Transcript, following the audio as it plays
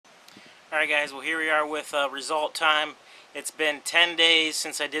Alright guys, well here we are with result time. It's been 10 days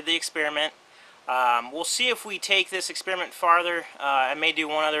since I did the experiment. We'll see if we take this experiment farther. I may do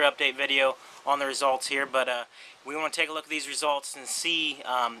one other update video on the results here, but we want to take a look at these results and see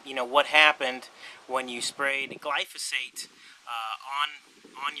what happened when you sprayed glyphosate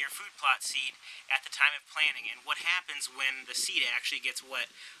on your food plot seed at the time of planting, and what happens when the seed actually gets wet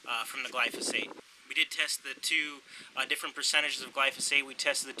from the glyphosate. We did test the two different percentages of glyphosate. We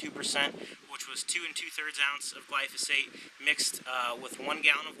tested the 2%, which was 2 2/3 ounce of glyphosate mixed with 1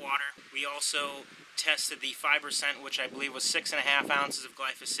 gallon of water. We also tested the 5%, which I believe was 6.5 ounces of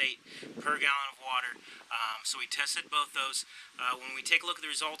glyphosate per gallon of water. So we tested both those. When we take a look at the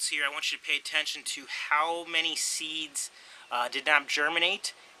results here, I want you to pay attention to how many seeds did not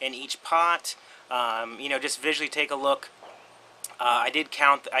germinate in each pot. Just visually take a look. I did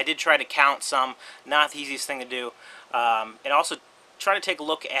try to count some, not the easiest thing to do. And also try to take a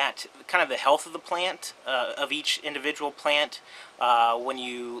look at kind of the health of the plant, of each individual plant, when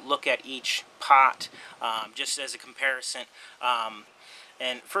you look at each pot, just as a comparison.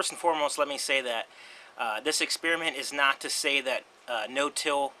 And first and foremost, let me say that this experiment is not to say that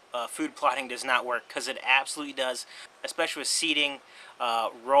no-till food plotting does not work, because it absolutely does, especially with seeding,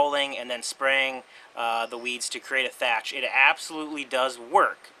 rolling, and then spraying the weeds to create a thatch. It absolutely does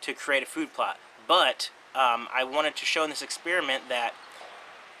work to create a food plot. But I wanted to show in this experiment that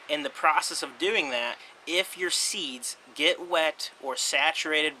in the process of doing that, if your seeds get wet or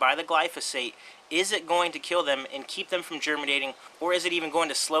saturated by the glyphosate, is it going to kill them and keep them from germinating, or is it even going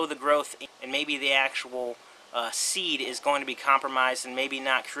to slow the growth, and maybe the actual seed is going to be compromised and maybe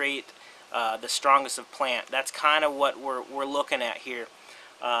not create the strongest of plant? That's kind of what we're looking at here.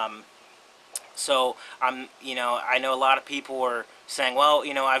 So I know a lot of people are saying, well,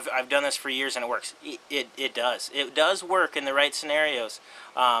 I've done this for years and it works. It does. It does work in the right scenarios.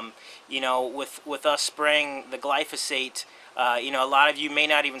 With us spraying the glyphosate, a lot of you may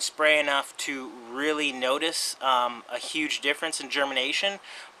not even spray enough to really notice a huge difference in germination,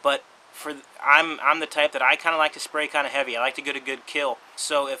 but I'm the type that I kind of like to spray kind of heavy. I like to get a good kill.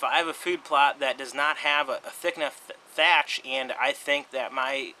 So if I have a food plot that does not have a thick enough thatch, and I think that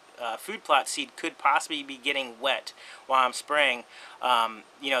my food plot seed could possibly be getting wet while I'm spraying,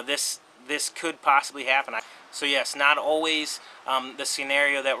 this could possibly happen. So yes, not always the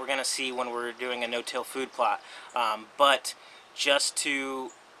scenario that we're going to see when we're doing a no-till food plot, but just to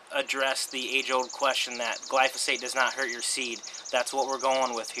address the age-old question that glyphosate does not hurt your seed, that's what we're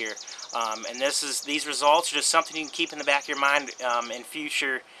going with here. And these results are just something you can keep in the back of your mind in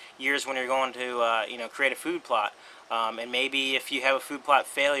future years when you're going to create a food plot. And maybe if you have a food plot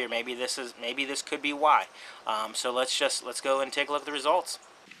failure, maybe this could be why. So let's go and take a look at the results.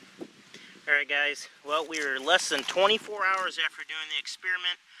 Alright guys, well, we were less than 24 hours after doing the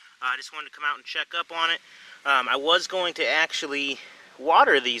experiment. I just wanted to come out and check up on it. I was going to actually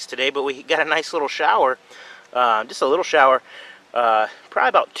water these today, but we got a nice little shower, just a little shower, probably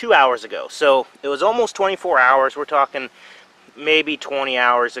about 2 hours ago. So it was almost 24 hours. We're talking maybe 20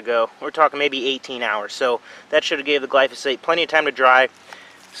 hours ago. We're talking maybe 18 hours. So that should have gave the glyphosate plenty of time to dry.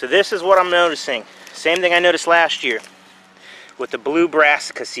 So this is what I'm noticing. Same thing I noticed last year with the blue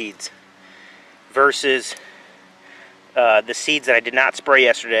brassica seeds versus the seeds that I did not spray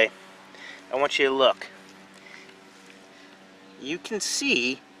yesterday. I want you to look. You can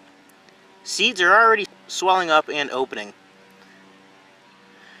see seeds are already swelling up and opening.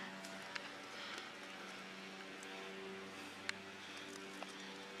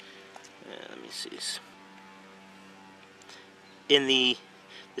 Let me see. In the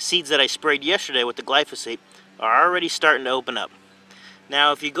seeds that I sprayed yesterday with the glyphosate are already starting to open up.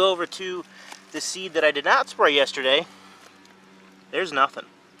 Now if you go over to the seed that I did not spray yesterday, there's nothing.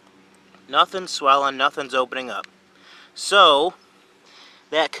 Nothing's swelling, nothing's opening up. So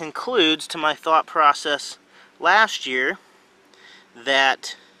that concludes to my thought process last year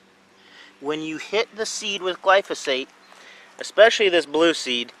that when you hit the seed with glyphosate, especially this blue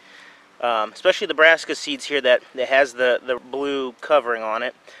seed, especially the brassica seeds here that has the blue covering on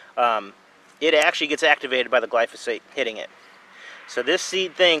it, it actually gets activated by the glyphosate hitting it. So this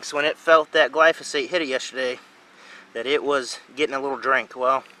seed thinks when it felt that glyphosate hit it yesterday that it was getting a little drink.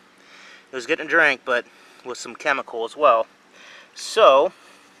 Well, it was getting a drink, but with some chemical as well. So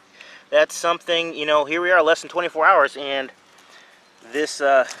that's something, here we are less than 24 hours, and this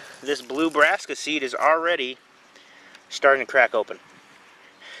blue brassica seed is already starting to crack open.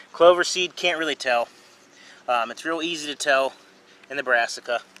 Clover seed, can't really tell. It's real easy to tell in the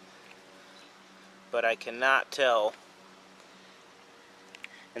brassica, but I cannot tell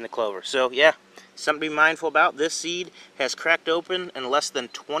in the clover. So yeah, Something to be mindful about, this seed has cracked open in less than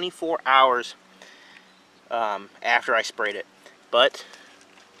 24 hours after I sprayed it. But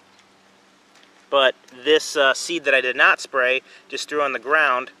this seed that I did not spray, just threw on the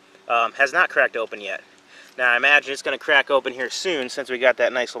ground, has not cracked open yet. Now I imagine it's going to crack open here soon since we got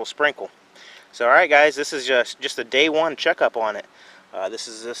that nice little sprinkle. So alright guys, this is just a day one checkup on it. This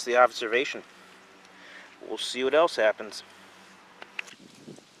is just the observation. We'll see what else happens.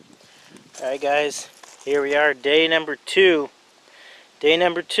 Alright guys, here we are, day number 2. Day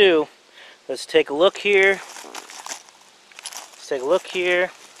number 2. Let's take a look here. Let's take a look here.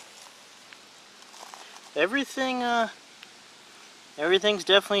 Everything's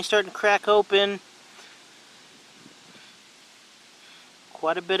definitely starting to crack open.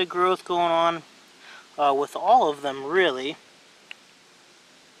 Quite a bit of growth going on with all of them, really.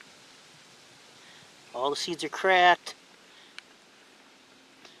 All the seeds are cracked.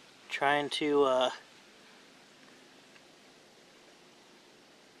 Trying to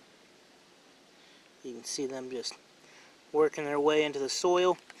you can see them just working their way into the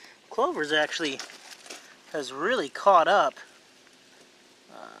soil. Clover's actually has really caught up.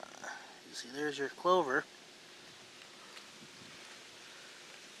 You see, there's your clover.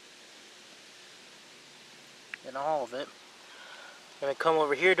 And all of it. I'm going to come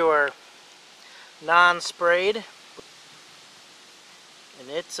over here to our non-sprayed, and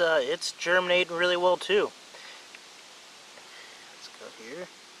it's germinating really well too. Let's go here.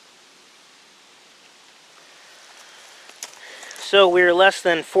 So we're less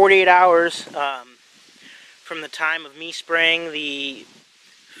than 48 hours from the time of me spraying the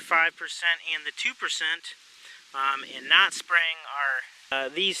 5% and the 2%, and not spraying our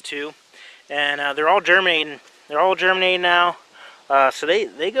these two, and they're all germinating. They're all germinating now, so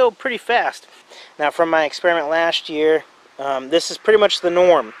they go pretty fast. Now, from my experiment last year, this is pretty much the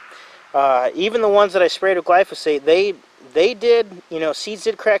norm. Even the ones that I sprayed with glyphosate, they did, you know, seeds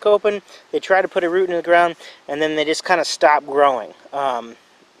did crack open. They tried to put a root in the ground, and then they just kind of stopped growing.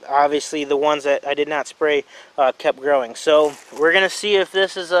 Obviously, the ones that I did not spray kept growing. So we're gonna see if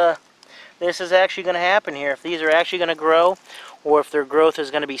this is actually going to happen here. If these are actually going to grow, or if their growth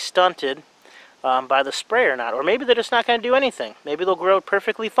is going to be stunted by the spray or not. Or maybe they're just not going to do anything. Maybe they'll grow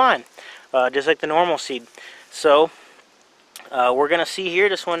perfectly fine, just like the normal seed. So we're going to see here.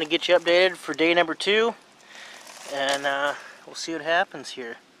 Just wanted to get you updated for day number 2, and we'll see what happens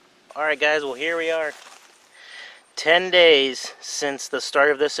here. Alright guys, well here we are. 10 days since the start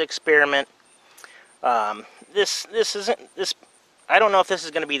of this experiment. This I don't know if this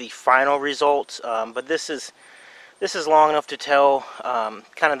is going to be the final results, but this is long enough to tell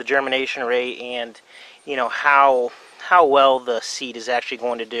kind of the germination rate and, you know, how well the seed is actually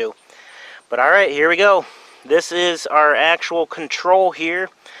going to do. But all right, here we go. This is our actual control here.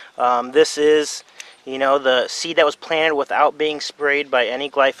 This is, you know, the seed that was planted without being sprayed by any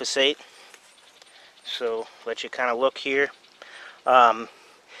glyphosate. So let you kind of look here.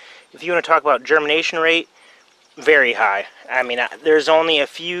 If you want to talk about germination rate, very high. I mean, there's only a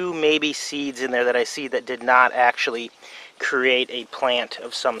few maybe seeds in there that I see that did not actually create a plant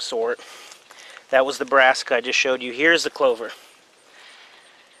of some sort. That was the brassica I just showed you. Here's the clover.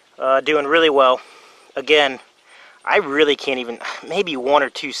 Doing really well. Again, I really can't even, maybe 1 or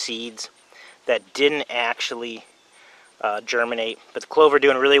 2 seeds that didn't actually germinate, but the clover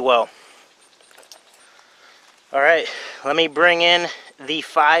doing really well. Alright, let me bring in the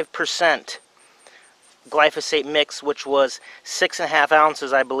 5% glyphosate mix, which was 6.5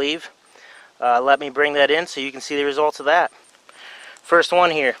 ounces, I believe. Let me bring that in so you can see the results of that. First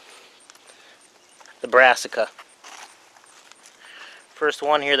one here, the brassica. First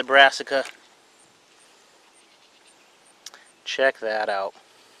one here, the brassica. Check that out.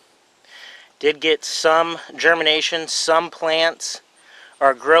 Did get some germination, some plants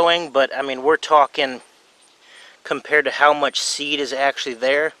are growing, but I mean, we're talking compared to how much seed is actually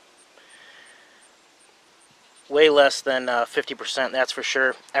there, way less than 50%, that's for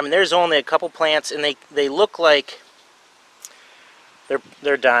sure. I mean, there's only a couple plants, and they look like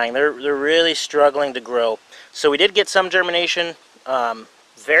they're dying. They're really struggling to grow. So we did get some germination,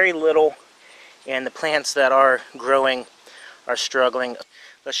 very little, and the plants that are growing are struggling.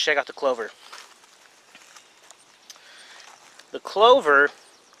 Let's check out the clover. The clover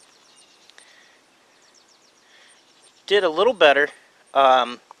did a little better.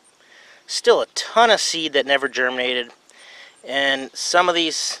 Still a ton of seed that never germinated, and some of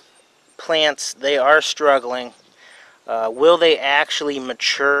these plants, they are struggling. Will they actually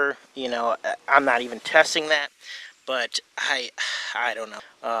mature? You know, I'm not even testing that, but I don't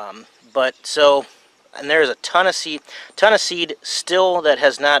know. But so, and there's a ton of seed still that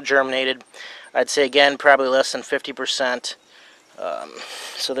has not germinated. I'd say again probably less than 50%.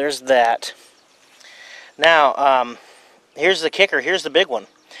 So there's that. Now here's the kicker. Here's the big one.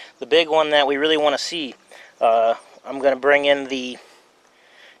 The big one that we really want to see. I'm going to bring in the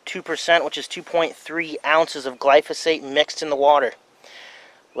 2%, which is 2.3 ounces of glyphosate mixed in the water.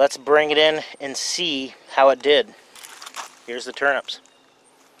 Let's bring it in and see how it did. Here's the turnips.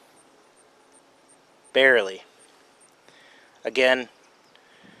 Barely. Again,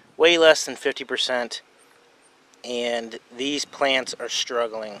 way less than 50%, and these plants are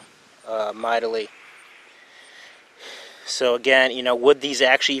struggling mightily. So again, you know, would these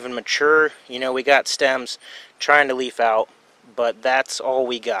actually even mature? You know, we got stems trying to leaf out, but that's all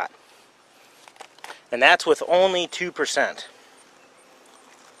we got. And that's with only 2%.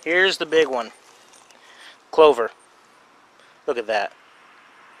 Here's the big one. Clover. Look at that.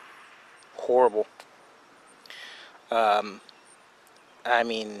 Horrible. I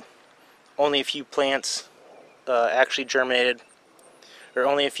mean, only a few plants actually germinated, or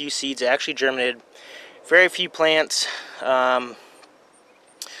only a few seeds actually germinated. Very few plants.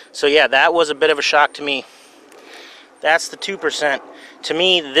 So yeah, that was a bit of a shock to me. That's the 2%. To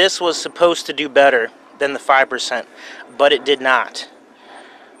me, this was supposed to do better than the 5%, but it did not.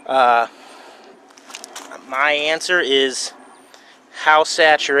 My answer is, how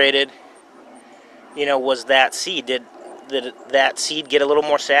saturated, you know, was that seed? Did that seed get a little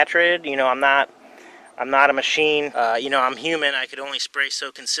more saturated? You know, I'm not a machine. You know, I'm human. I could only spray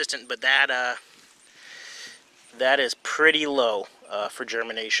so consistent, but that is pretty low for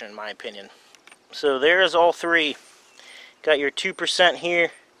germination, in my opinion. So there's all three. Got your 2% here,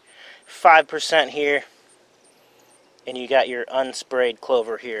 5% here, and you got your unsprayed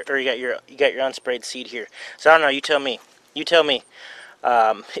clover here, or you got your unsprayed seed here. So I don't know. You tell me. You tell me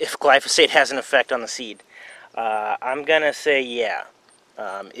if glyphosate has an effect on the seed. I'm gonna say yeah,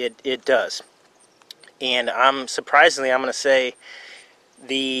 it does. And surprisingly, I'm gonna say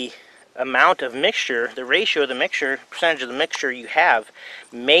the amount of mixture, the ratio of the mixture, percentage of the mixture you have,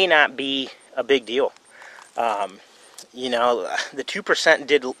 may not be a big deal. You know, the 2%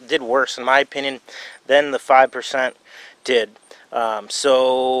 did worse, in my opinion, than the 5% did.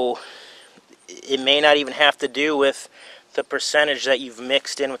 So it may not even have to do with the percentage that you've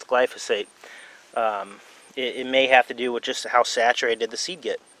mixed in with glyphosate. It may have to do with just how saturated the seed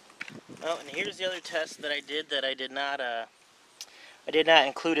get. Well, and here's the other test that I did not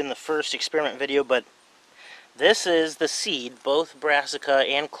include in the first experiment video, but this is the seed, both brassica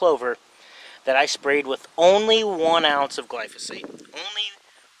and clover, that I sprayed with only 1 ounce of glyphosate. Only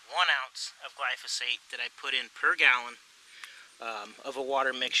 1 ounce of glyphosate that I put in per gallon of a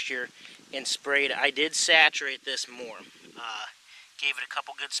water mixture and sprayed. I did saturate this more. Gave it a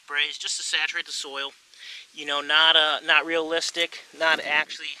couple good sprays just to saturate the soil. You know, not realistic, not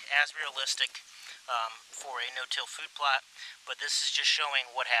actually as realistic for a no-till food plot, but this is just showing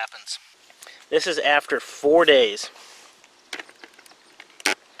what happens. This is after 4 days.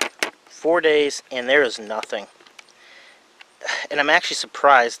 4 days, and there is nothing. And I'm actually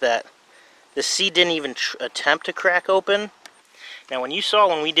surprised that the seed didn't even attempt to crack open. Now, when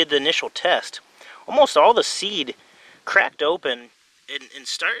we did the initial test, almost all the seed cracked open and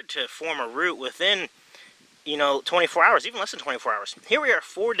started to form a root within, you know, 24 hours, even less than 24 hours. Here we are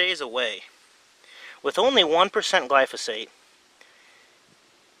 4 days away with only 1% glyphosate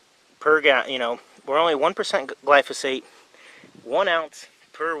per gallon. You know, we're only 1% glyphosate, 1 ounce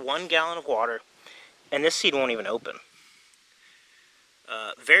per 1 gallon of water, and this seed won't even open.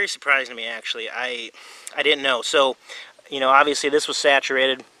 Very surprising to me, actually. I didn't know. So, you know, obviously this was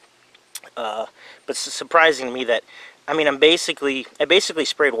saturated, but it's surprising to me that, I mean, I basically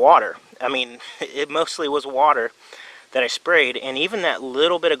sprayed water. I mean, it mostly was water that I sprayed, and even that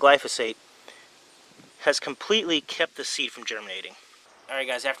little bit of glyphosate has completely kept the seed from germinating. Alright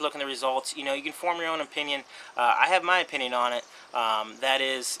guys, after looking at the results, you know, you can form your own opinion. I have my opinion on it. That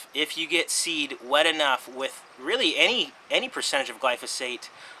is, if you get seed wet enough with really any percentage of glyphosate,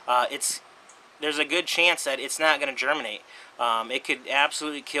 there's a good chance that it's not going to germinate. It could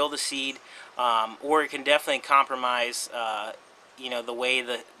absolutely kill the seed, or it can definitely compromise you know, the way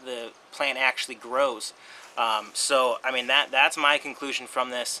the plant actually grows. So I mean, that's my conclusion from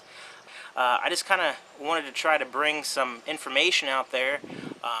this. I just kind of wanted to try to bring some information out there,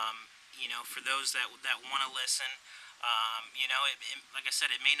 you know, for those that want to listen. You know, like I said,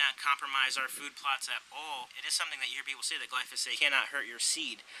 it may not compromise our food plots at all. It is something that you hear people say, that glyphosate cannot hurt your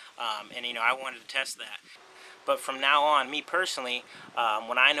seed, and you know, I wanted to test that. But from now on, me personally,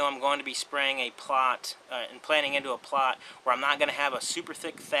 when I know I'm going to be spraying a plot and planting into a plot where I'm not going to have a super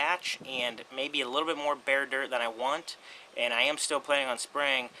thick thatch and maybe a little bit more bare dirt than I want, and I am still planning on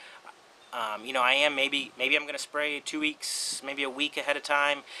spraying, You know, I am maybe I'm going to spray 2 weeks, maybe a week ahead of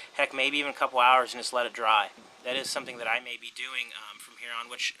time, heck, maybe even a couple hours and just let it dry. That is something that I may be doing from here on,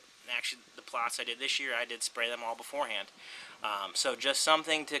 which actually the plots I did this year, I did spray them all beforehand. So just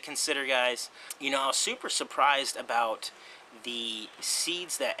something to consider, guys. You know, I was super surprised about the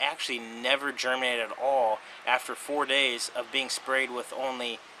seeds that actually never germinated at all after 4 days of being sprayed with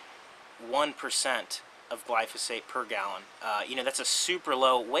only 1% of glyphosate per gallon. You know, that's a super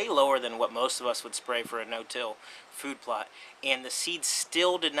low, way lower than what most of us would spray for a no-till food plot. And the seed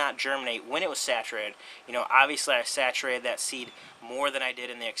still did not germinate when it was saturated. You know, obviously I saturated that seed more than I did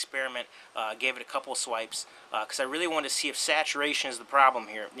in the experiment. Gave it a couple swipes because I really wanted to see if saturation is the problem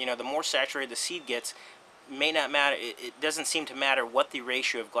here. You know, the more saturated the seed gets, may not matter. It doesn't seem to matter what the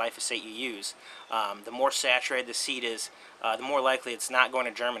ratio of glyphosate you use. The more saturated the seed is, the more likely it's not going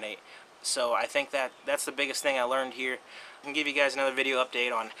to germinate. So I think that's the biggest thing I learned here. I can give you guys another video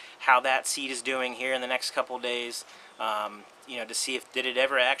update on how that seed is doing here in the next couple days. You know, to see if did it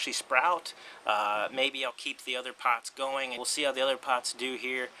ever actually sprout. Maybe I'll keep the other pots going and we'll see how the other pots do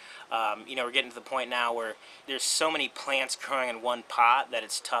here. You know, we're getting to the point now where there's so many plants growing in one pot that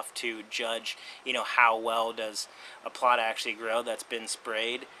it's tough to judge, you know, how well does a plot actually grow that's been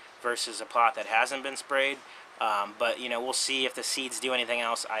sprayed versus a plot that hasn't been sprayed. But, you know, we'll see if the seeds do anything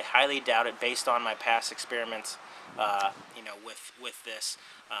else. I highly doubt it based on my past experiments, you know, with this.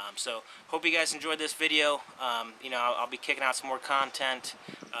 So, hope you guys enjoyed this video. You know, I'll be kicking out some more content.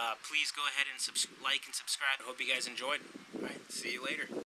 Please go ahead and like and subscribe. I hope you guys enjoyed. All right, see you later.